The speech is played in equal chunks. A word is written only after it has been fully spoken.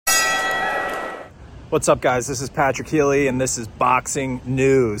What's up, guys? This is Patrick Healy, and this is Boxing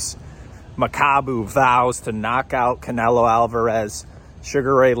News. Makabu vows to knock out Canelo Alvarez.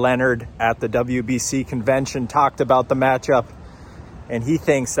 Sugar Ray Leonard at the WBC convention talked about the matchup, and he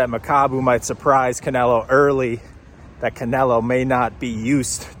thinks that Makabu might surprise Canelo early, that Canelo may not be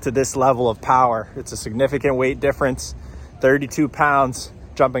used to this level of power. It's a significant weight difference, 32 pounds,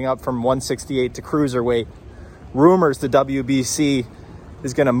 jumping up from 168 to cruiserweight. Rumors the WBC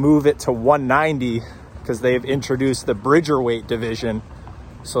is going to move it to 190 because they've introduced the Bridgerweight division.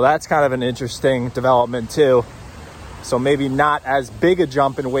 So that's kind of an interesting development too. So maybe not as big a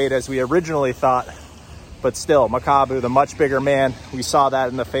jump in weight as we originally thought, but still, Makabu, the much bigger man. We saw that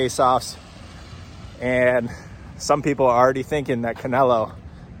in the face-offs. And some people are already thinking that Canelo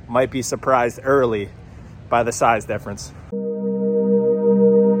might be surprised early by the size difference.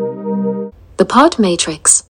 The Pod Matrix.